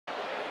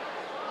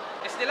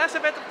the last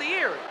event of the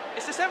year.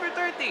 It's December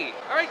 30.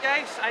 Alright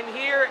guys, I'm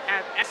here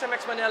at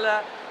SMX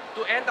Manila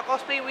to end the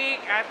cosplay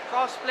week at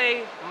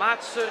Cosplay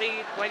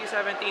Matsuri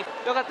 2017.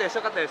 Look at this,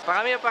 look at this.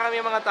 Parami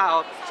yung mga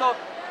tao. So,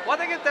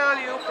 what I can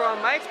tell you from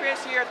my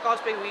experience here at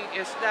Cosplay Week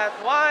is that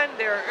 1,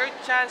 there are Earth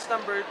Chants,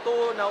 number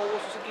 2,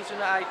 nauuso sa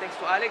Kizuna ay thanks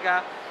to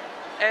Aliga.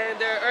 And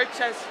there are Earth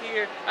Chants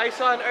here. I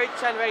saw an Earth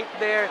Chant right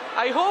there.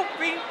 I hope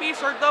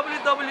Greenpeace or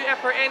WWF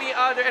or any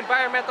other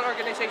environmental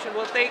organization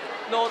will take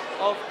note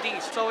of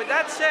these. So with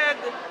that said,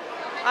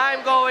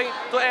 I'm going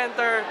to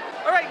enter.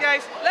 Alright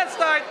guys, let's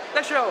start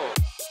the show.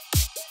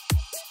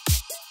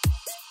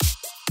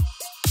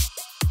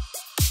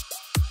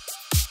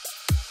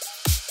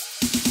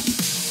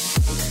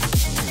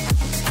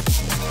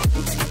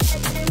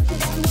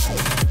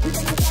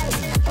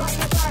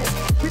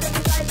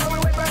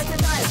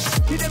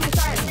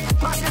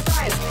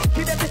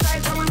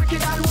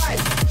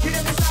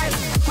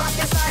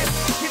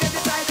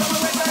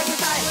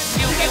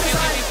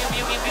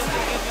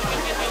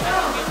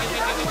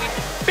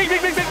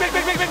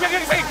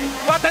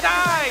 What an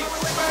eye!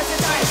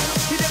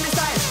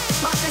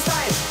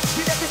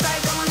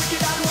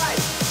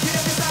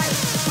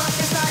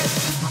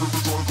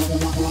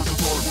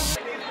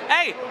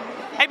 Hey!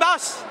 Hey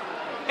boss!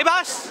 Hey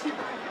boss!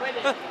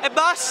 Hey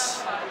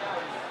boss!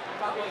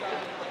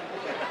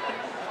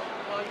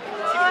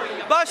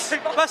 Boss!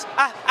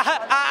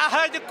 I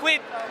heard you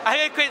quit. I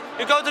heard you quit.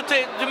 You go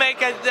to make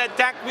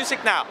dank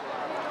music now.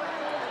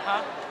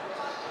 Huh?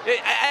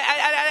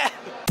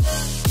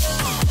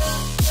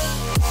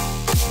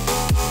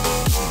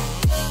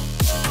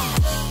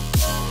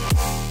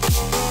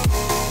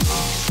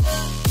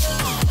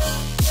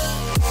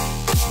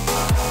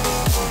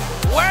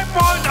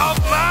 Weapon of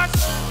mass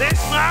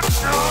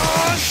destruction!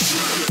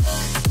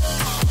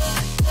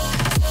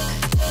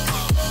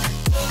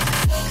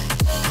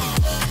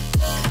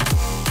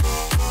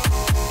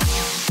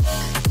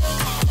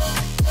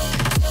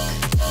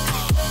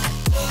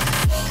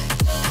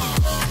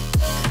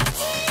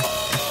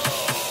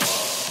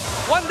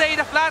 One day,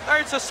 the Flat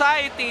Earth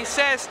Society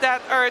says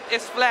that Earth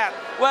is flat.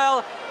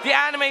 Well, the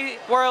anime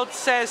world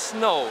says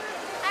no.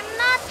 I'm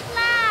not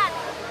flat!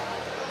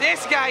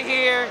 This guy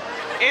here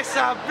is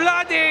a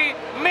bloody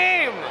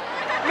meme!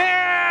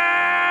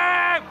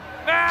 Meme!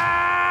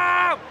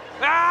 Ah!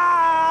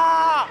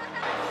 Ah!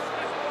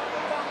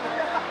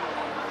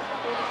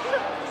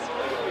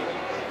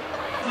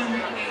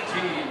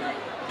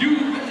 Do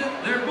visit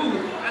their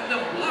booth at the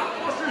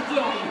Blockbuster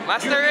Zone.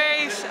 Master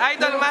Race!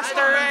 Idol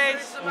Master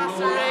Race!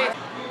 Master Race!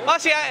 Oh,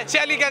 si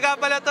Aliga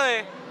pala to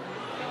eh.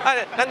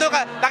 Ah, nandun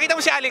ka. Nakita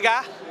mo si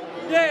Aliga?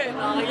 Hindi,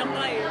 nakakaiyak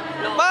ka eh.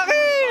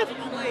 Bakit?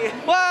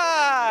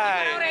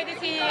 Why? Already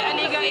si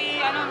Aliga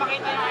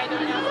makita yung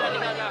idol niya si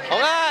Aliga. Oo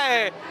nga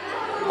eh.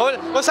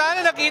 Kung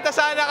sana nakita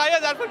sana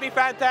kayo, that would be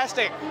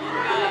fantastic.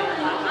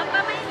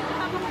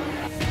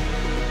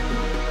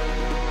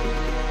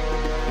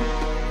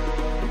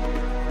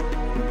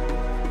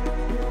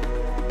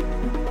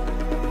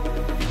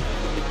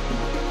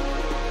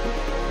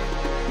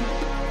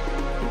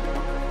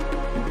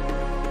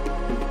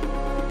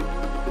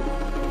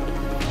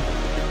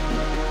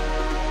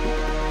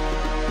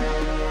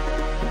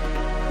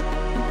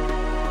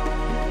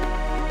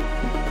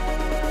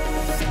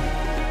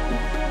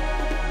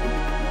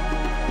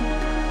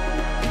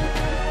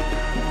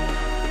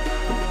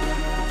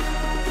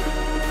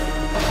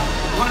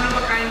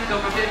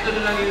 Kasi ito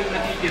na lang yung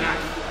natitira.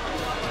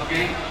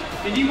 Okay?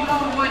 Hindi mo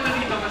makukuha ito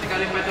dito kasi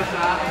galing pa ito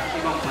sa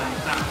ibang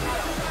bansa.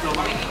 So,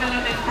 makikita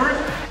natin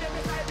first.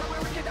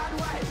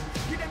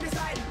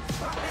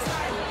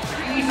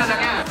 Yung isa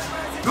lang yan.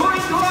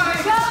 Going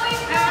toys!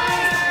 Going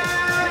toys!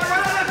 And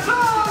wala na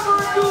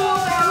summer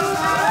duel!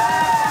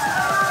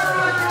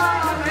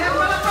 Ayan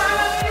pala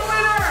pala yung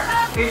winner!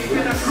 It's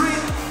been a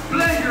great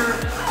pleasure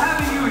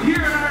having you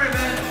here at our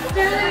event.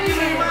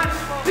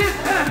 This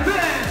has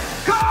been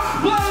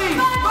Cosplay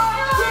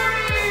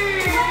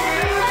Matsuri!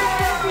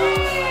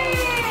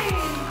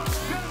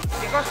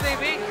 The Cosplay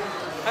Week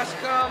has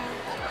come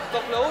to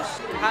a close.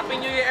 Happy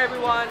New Year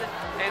everyone,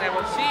 and I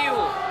will see you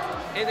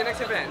in the next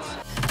events.